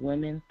as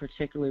women,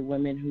 particularly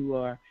women who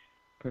are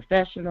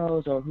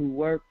professionals or who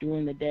work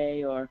during the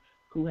day or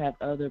who have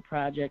other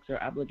projects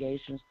or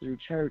obligations through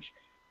church,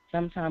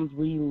 sometimes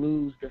we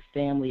lose the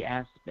family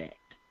aspect.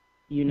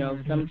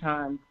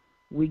 Sometimes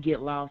we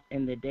get lost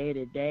in the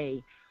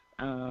day-to-day,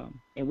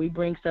 and we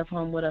bring stuff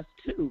home with us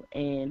too.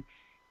 And,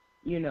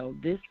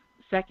 this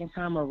second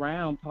time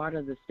around, part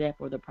of the step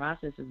or the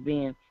process is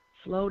being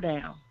slow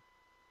down.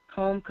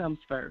 Home comes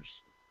first,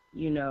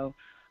 and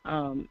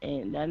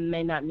that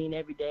may not mean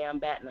every day I'm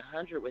batting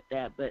 100 with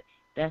that, but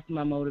that's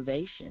my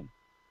motivation.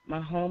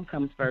 My home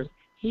comes first.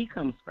 He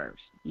comes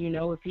first.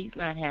 If he's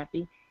not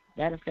happy,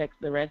 that affects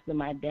the rest of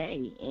my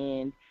day.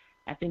 And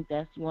I think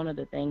that's one of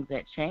the things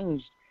that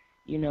changed.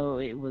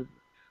 It was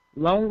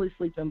lonely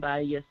sleeping by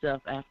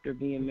yourself after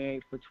being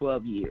married for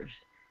 12 years.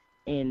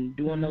 And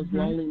during those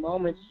lonely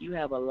moments, you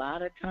have a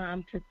lot of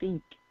time to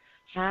think,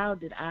 how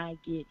did I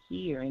get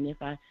here? And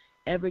if I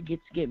ever get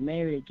to get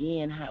married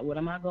again, what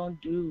am I going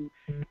to do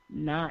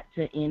not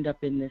to end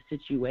up in this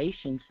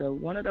situation? So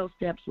one of those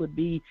steps would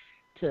be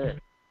to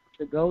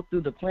go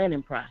through the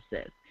planning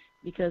process,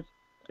 because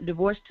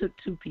divorce took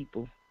two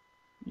people,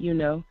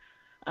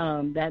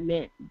 that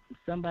meant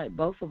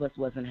both of us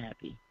wasn't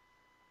happy.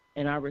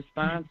 And our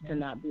response to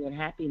not being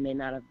happy may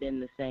not have been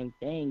the same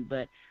thing,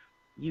 but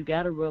you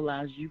got to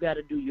realize you got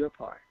to do your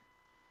part.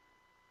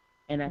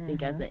 And I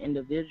think as an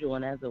individual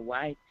and as a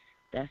wife,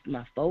 that's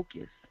my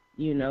focus.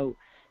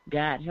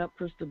 God, help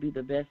Crystal be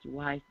the best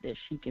wife that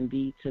she can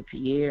be to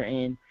Pierre,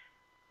 and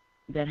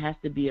that has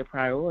to be a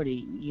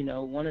priority.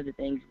 One of the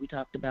things we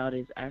talked about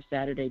is our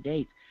Saturday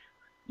dates.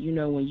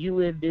 When you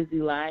live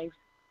busy lives,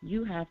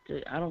 you have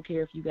to, I don't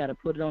care if you got to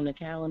put it on the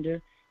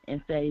calendar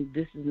and say,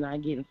 this is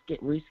not getting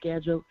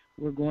rescheduled,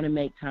 we're going to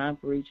make time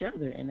for each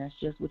other, and that's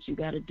just what you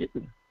got to do.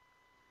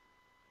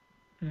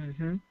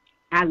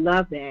 I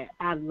love that.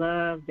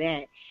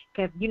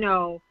 Because,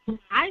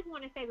 I just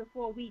want to say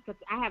before because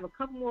I have a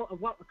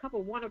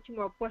couple one or two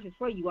more questions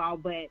for you all,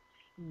 but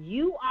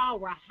you all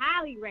were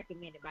highly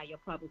recommended by your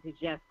publicist,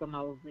 Jessica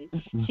Mosley.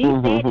 She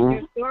said that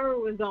your story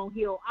was going to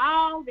heal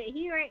all that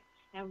hear it,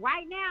 and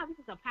right now, this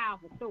is a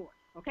powerful story,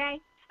 okay?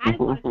 I just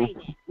want to say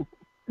that.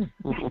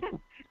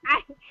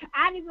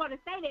 I just want to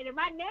say that. And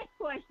my next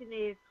question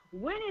is,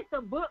 when is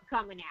the book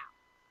coming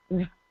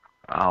out?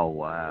 Oh,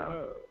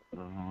 wow.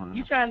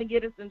 You trying to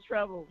get us in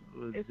trouble.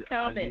 It's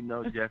coming.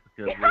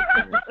 Jessica.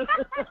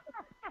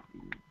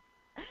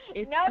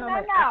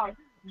 No.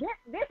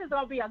 This is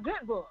going to be a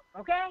good book,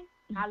 okay?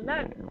 I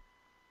love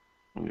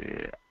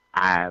it.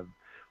 Yeah.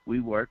 We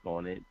work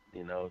on it,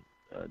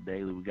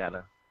 daily. We got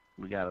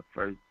a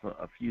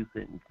few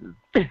sentences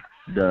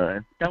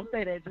done. Don't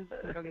say that, just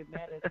don't get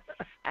mad at us.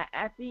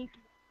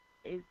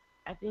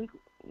 I think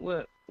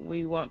what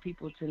we want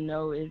people to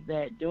know is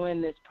that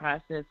during this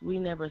process, we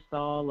never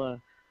saw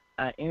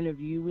an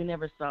interview. We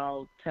never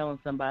saw telling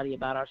somebody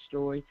about our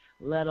story,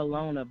 let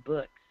alone a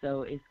book.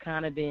 So it's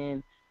kind of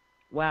been,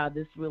 wow,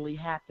 this really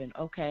happened.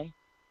 Okay,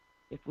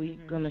 if we're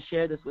going to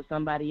share this with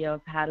somebody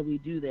else, how do we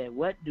do that?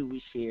 What do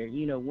we share?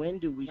 When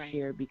do we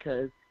share?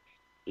 Because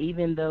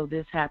even though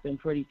this happened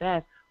pretty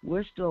fast,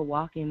 we're still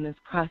walking this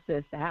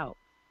process out.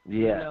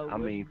 Yeah,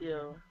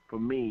 for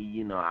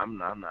me, I'm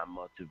not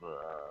much of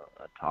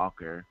a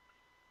talker,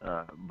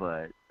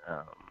 but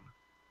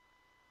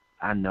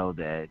I know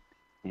that,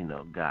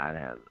 God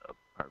has a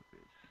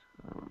purpose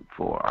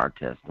for our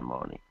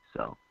testimony.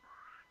 So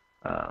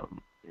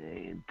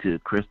to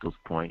Crystal's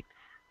point,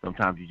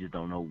 sometimes you just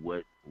don't know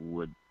what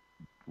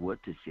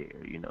what to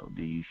share. You know,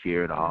 do you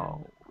share it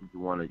all? You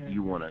want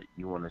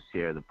to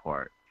share the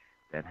part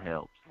that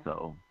helps.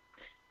 So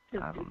I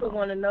don't know. People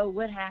want to know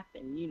what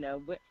happened. You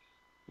know,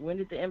 when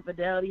did the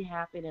infidelity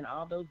happen, and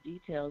all those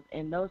details.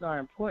 And those are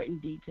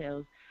important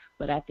details.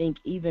 But I think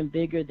even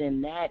bigger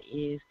than that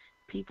is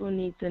people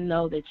need to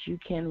know that you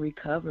can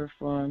recover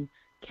from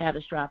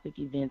catastrophic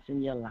events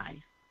in your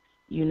life.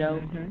 You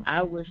know,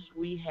 I wish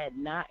we had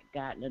not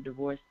gotten a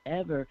divorce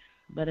ever,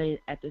 but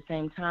at the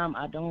same time,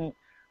 I don't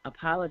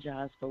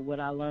apologize for what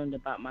I learned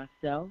about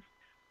myself,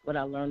 what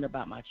I learned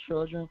about my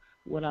children,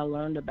 what I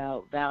learned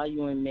about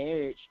valuing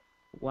marriage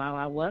while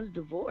I was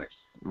divorced.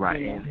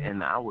 Right, You know?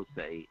 and I would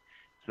say,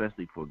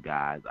 especially for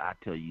guys, I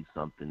tell you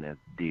something that's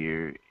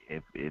dear.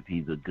 If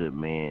he's a good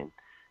man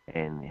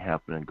and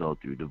helping to go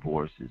through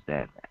divorces,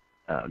 that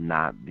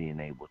not being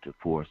able to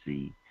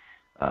foresee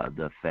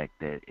the effect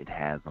that it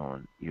has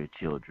on your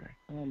children.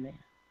 Oh man.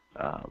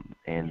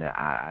 And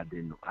I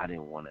didn't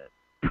want to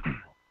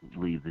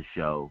leave the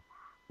show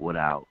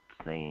without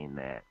saying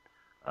that.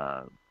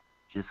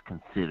 Just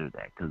consider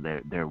that, because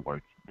they're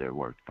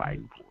worth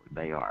fighting for.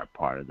 They are a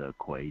part of the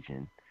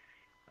equation.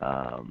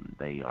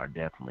 They are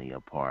definitely a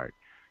part.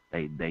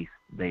 They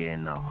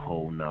in a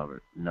whole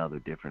another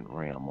different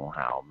realm on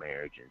how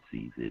marriage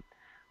sees it,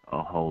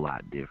 a whole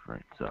lot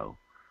different. So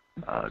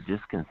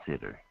just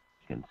consider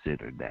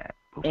that.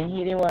 Before. And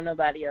he didn't want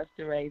nobody else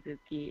to raise his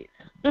kids.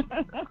 I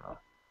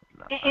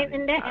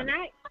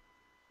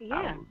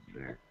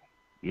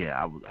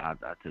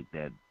took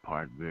that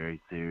part very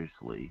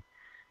seriously,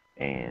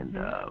 and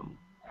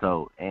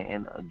so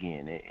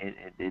again,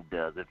 it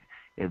does.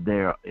 If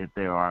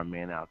there are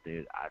men out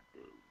there,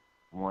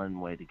 one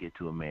way to get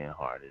to a man's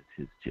heart is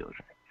his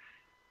children.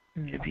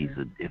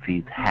 If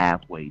he's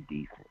halfway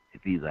decent,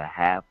 if he's a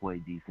halfway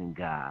decent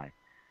guy,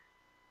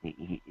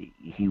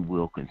 he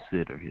will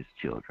consider his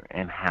children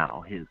and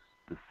how his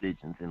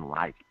decisions in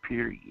life,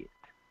 period.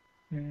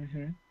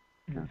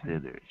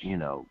 Consider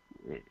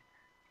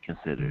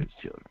his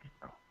children.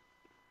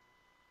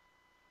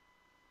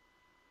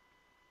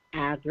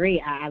 I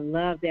agree. I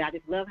love that. I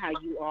just love how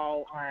you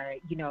all are,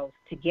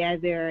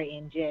 together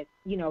and just,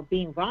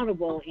 being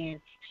vulnerable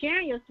and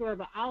sharing your story,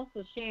 but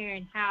also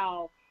sharing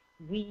how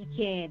we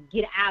can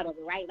get out of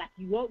it, right? Like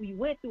we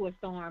went through a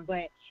storm,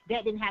 but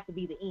that didn't have to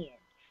be the end.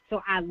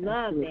 So I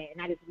love that,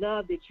 and I just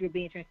love that you're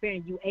being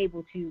transparent. You're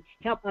able to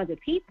help other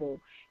people.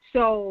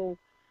 So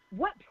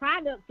what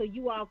products are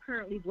you all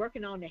currently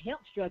working on to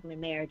help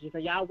struggling marriages? Are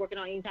y'all working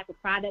on any type of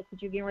products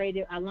that you're getting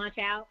ready to launch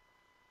out?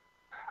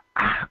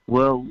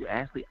 Well,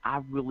 actually,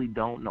 I really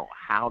don't know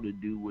how to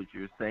do what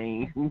you're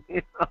saying.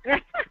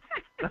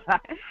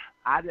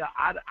 I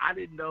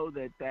didn't know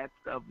that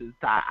stuff is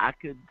tied. I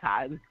couldn't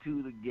tie the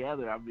two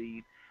together. I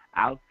mean,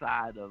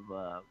 outside of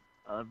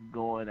us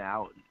going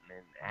out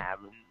and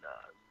having,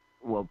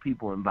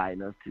 people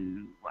inviting us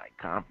to like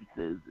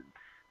conferences and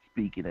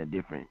speaking at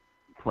different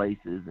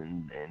places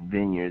and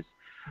vineyards,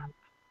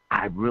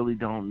 I really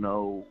don't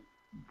know,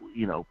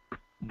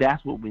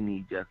 That's what we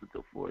need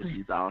Jessica for.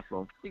 She's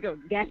awesome.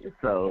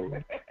 So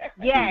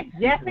yes,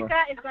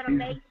 Jessica is going to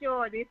make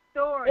sure this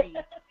story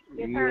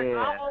is heard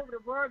all over the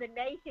world, the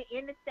nation,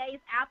 in the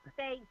States, out the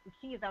States.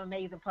 She is an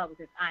amazing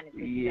publicist,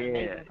 honestly. She's an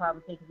amazing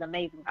publicist. She's an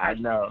amazing person. I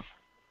know.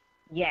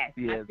 Yes.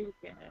 I think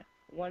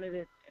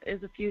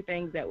there's a few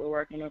things that we're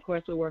working on. Of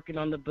course, we're working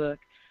on the book.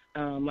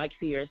 Like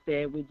Sierra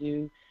said,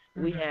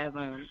 we have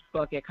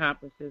spoke at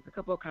conferences, a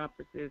couple of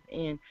conferences,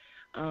 and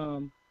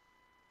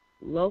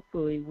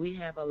locally, we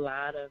have a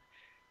lot of,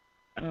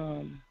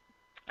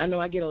 I know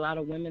I get a lot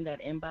of women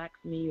that inbox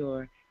me,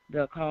 or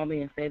they'll call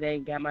me and say they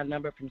got my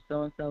number from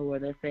so-and-so, or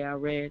they'll say I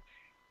read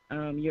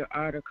your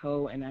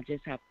article and I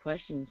just have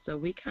questions. So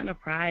we kind of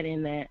pride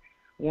in that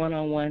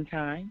one-on-one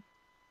time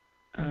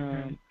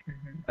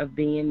of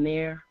being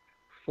there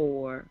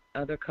for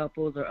other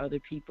couples or other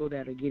people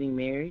that are getting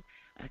married.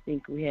 I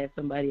think we had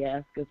somebody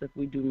ask us if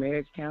we do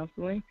marriage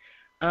counseling.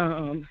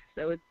 So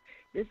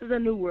this is a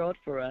new world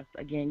for us.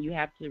 Again, you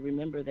have to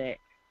remember that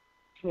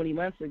 20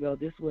 months ago,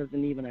 this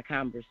wasn't even a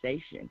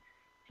conversation.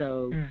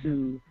 So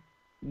to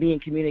be in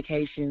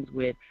communications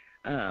with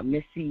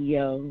Miss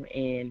CEO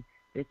and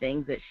the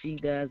things that she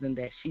does and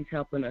that she's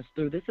helping us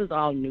through, this is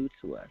all new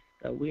to us.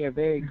 So we are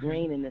very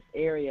green in this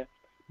area,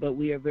 but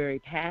we are very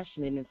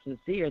passionate and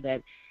sincere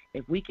that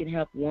if we can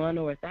help one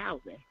or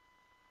 1,000,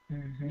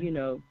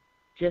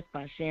 just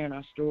by sharing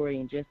our story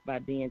and just by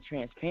being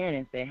transparent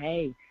and say,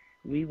 hey,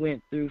 we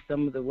went through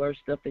some of the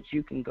worst stuff that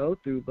you can go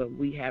through, but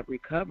we have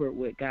recovered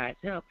with God's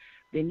help,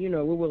 then,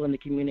 we're willing to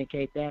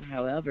communicate that.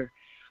 However,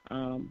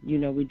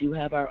 we do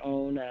have our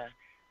own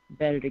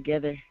Better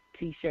Together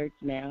T-shirts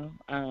now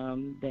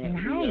that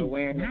we are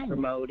wearing and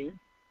promoting.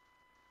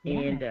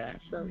 And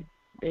so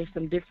there's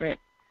some different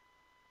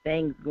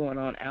things going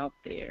on out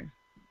there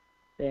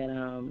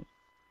that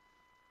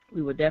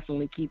we will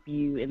definitely keep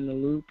you in the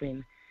loop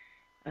and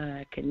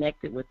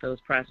connected with those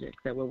projects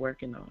that we're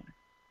working on.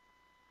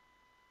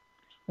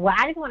 Well,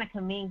 I just want to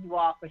commend you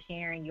all for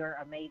sharing your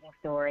amazing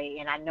story,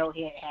 and I know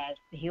it has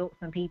helped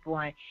some people,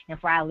 and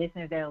for our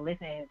listeners that are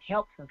listening, it has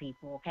helped some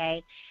people,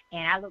 okay?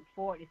 And I look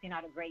forward to seeing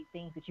all the great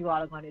things that you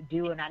all are going to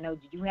do, and I know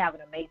that you have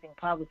an amazing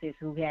publicist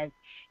who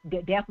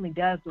definitely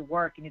does the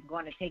work and is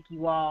going to take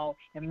you all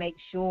and make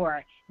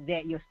sure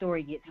that your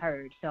story gets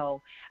heard.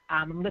 So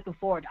I'm looking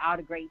forward to all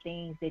the great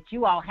things that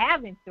you all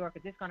have in store,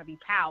 because it's going to be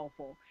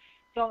powerful.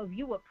 So if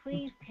you would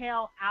please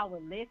tell our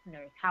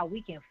listeners how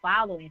we can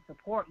follow and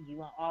support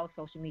you on all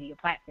social media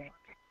platforms.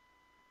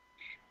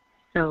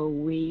 So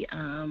we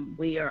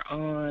are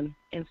on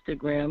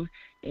Instagram,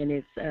 and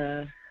it's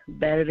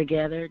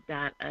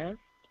bettertogether.us.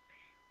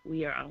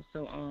 We are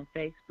also on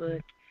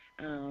Facebook.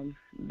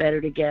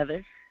 Better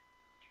Together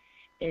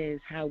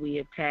is how we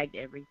have tagged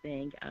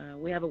everything.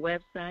 We have a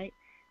website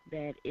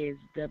that is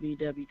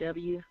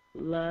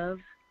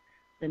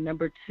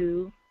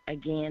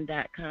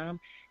www.love2again.com.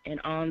 And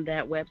on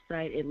that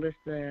website, it lists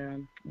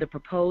the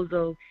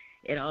proposal.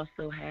 It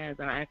also has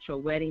our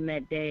actual wedding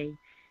that day,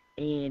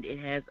 and it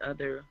has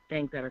other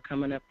things that are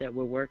coming up that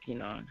we're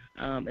working on,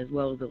 as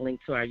well as a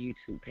link to our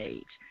YouTube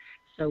page.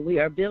 So we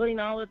are building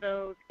all of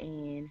those,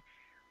 and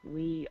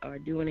we are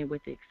doing it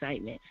with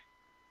excitement.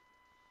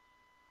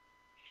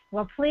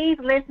 Well, please,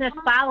 listeners,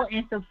 follow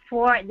and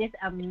support this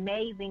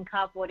amazing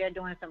couple. They're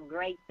doing some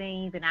great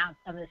things, and I'm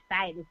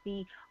excited to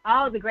see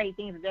all the great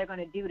things that they're going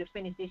to do to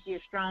finish this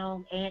year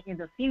strong and in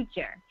the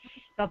future.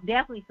 So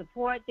definitely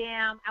support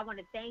them. I want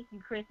to thank you,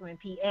 Crystal and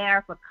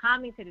Pierre, for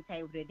coming to the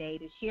table today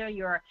to share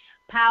your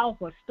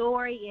powerful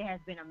story. It has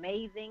been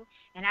amazing,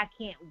 and I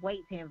can't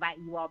wait to invite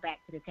you all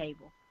back to the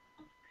table.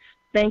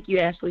 Thank you,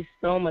 Ashley,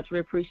 so much. We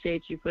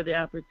appreciate you for the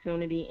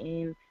opportunity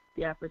and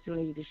the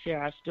opportunity to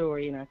share our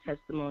story and our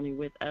testimony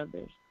with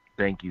others.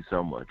 Thank you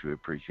so much. We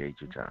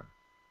appreciate your time.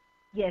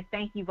 Yes,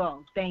 thank you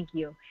both. Thank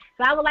you.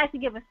 So I would like to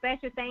give a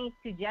special thanks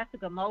to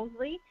Jessica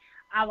Mosley.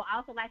 I would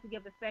also like to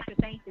give a special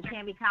thanks to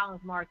Tammy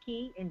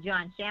Collins-Marquis and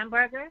John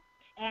Schamberger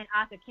and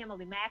author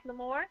Kimberly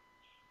McLemore.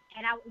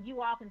 And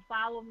you all can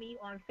follow me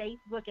on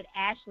Facebook at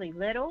Ashley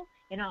Little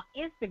and on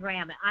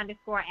Instagram at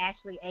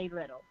 _Ashley A.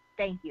 Little.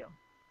 Thank you.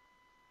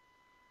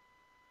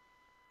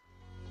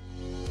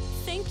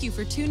 Thank you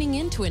for tuning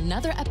in to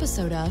another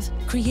episode of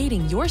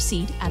Creating Your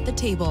Seat at the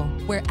Table,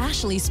 where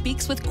Ashley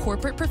speaks with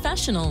corporate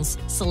professionals,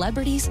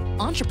 celebrities,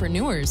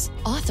 entrepreneurs,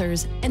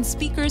 authors, and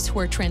speakers who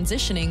are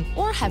transitioning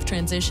or have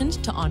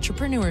transitioned to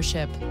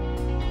entrepreneurship.